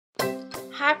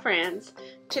Hi friends,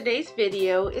 today's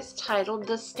video is titled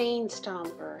The Stain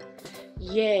Stomper.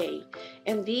 Yay!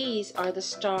 And these are the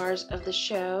stars of the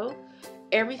show.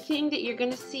 Everything that you're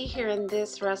going to see here in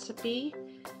this recipe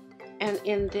and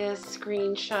in this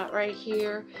screenshot right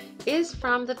here is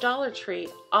from the Dollar Tree,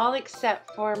 all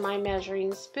except for my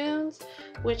measuring spoons,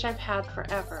 which I've had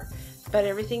forever. But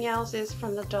everything else is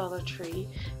from the Dollar Tree.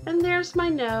 And there's my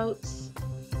notes.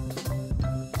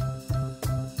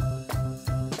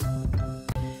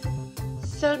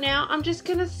 So now I'm just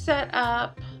going to set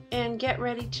up and get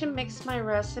ready to mix my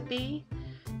recipe.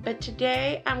 But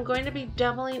today I'm going to be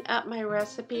doubling up my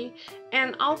recipe,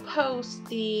 and I'll post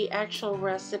the actual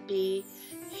recipe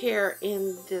here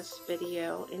in this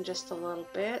video in just a little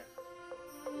bit.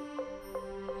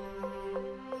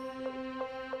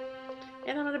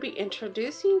 And I'm going to be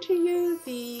introducing to you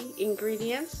the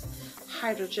ingredients: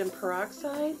 hydrogen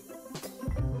peroxide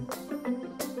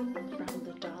from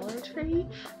the Dollar Tree.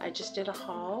 I just did a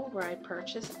haul where I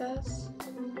purchased this.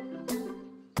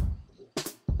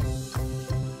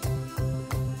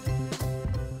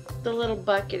 The little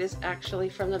bucket is actually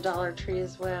from the Dollar Tree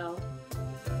as well.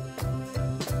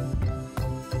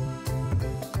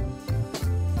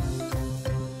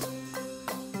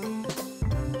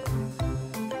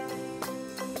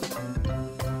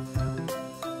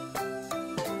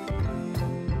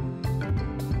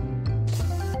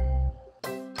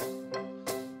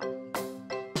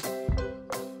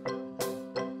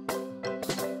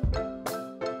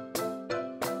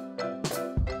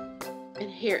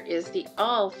 Here is the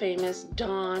all-famous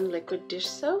Dawn liquid dish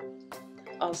soap,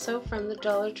 also from the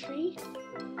Dollar Tree.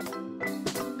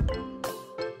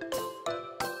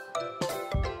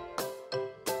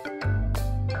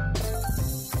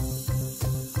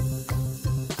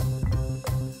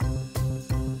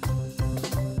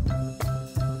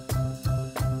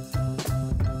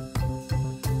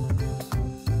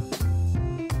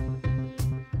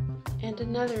 And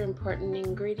another important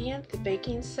ingredient, the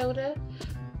baking soda,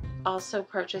 also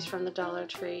purchased from the Dollar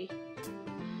Tree.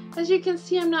 As you can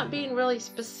see, I'm not being really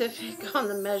specific on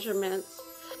the measurements.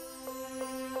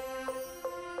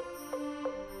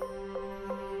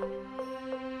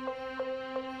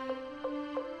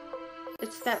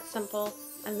 It's that simple,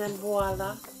 and then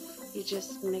voila, you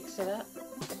just mix it up.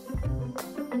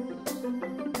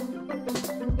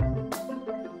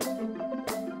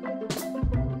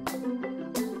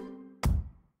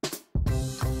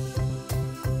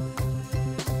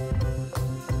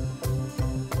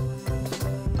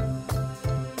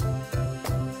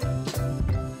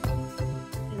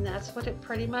 That's what it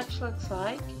pretty much looks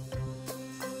like.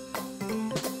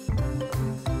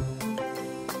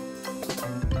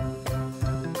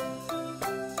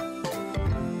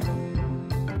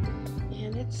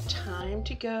 And it's time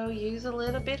to go use a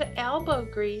little bit of elbow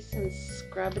grease and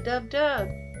scrub-a-dub-dub.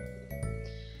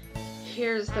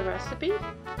 Here's the recipe.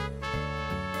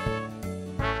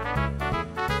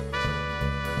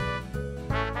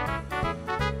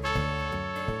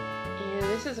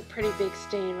 This is a pretty big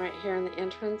stain right here in the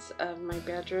entrance of my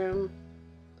bedroom.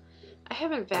 I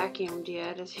haven't vacuumed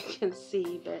yet, as you can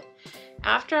see, but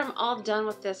after I'm all done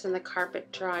with this and the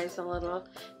carpet dries a little,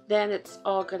 then it's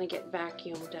all going to get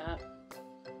vacuumed up.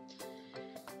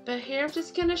 But here I'm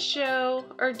just going to show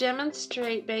or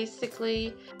demonstrate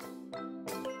basically.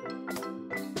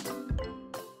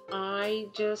 I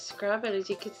just scrub it. As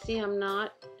you can see, I'm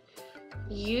not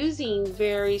using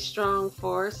very strong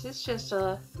force. It's just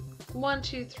a 1,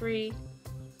 2, 3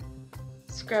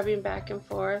 scrubbing back and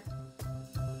forth.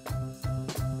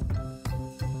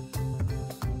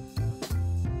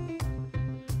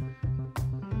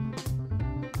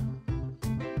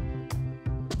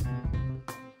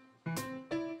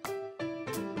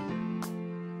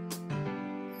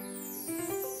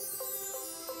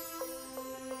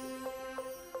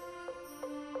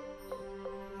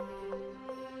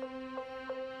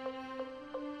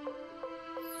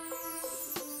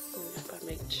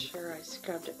 Make sure I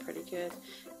scrubbed it pretty good.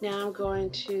 Now I'm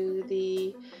going to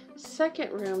the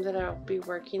second room that I'll be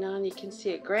working on. You can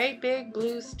see a great big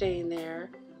blue stain there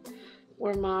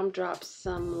where Mom dropped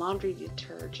some laundry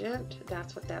detergent.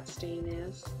 That's what that stain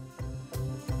is.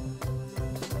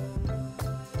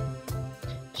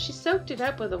 She soaked it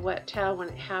up with a wet towel when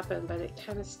it happened, but it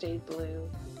kind of stayed blue.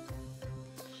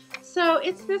 So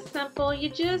it's this simple. You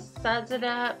just suds it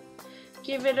up,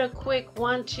 give it a quick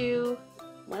 1, 2,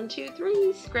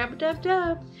 3,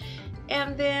 scrub-a-dub-dub,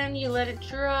 and then you let it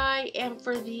dry, and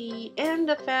for the end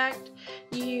effect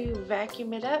you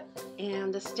vacuum it up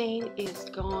and the stain is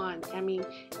gone. I mean,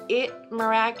 it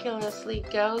miraculously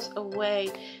goes away.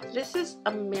 This is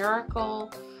a miracle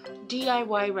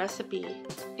DIY recipe.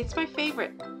 It's my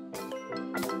favorite.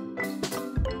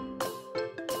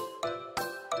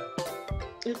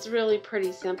 It's really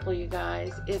pretty simple, you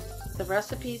guys. The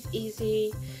recipe's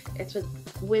easy. It's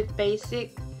with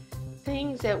basic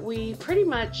things that we pretty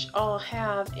much all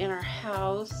have in our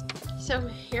house. So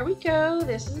here we go.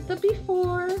 This is the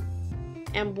before,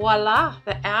 and voila,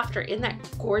 the after. Isn't that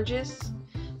gorgeous?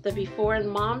 The before in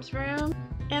Mom's room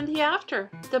and the after.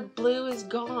 The blue is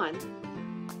gone.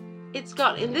 It's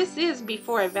gone, and this is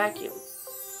before I vacuum.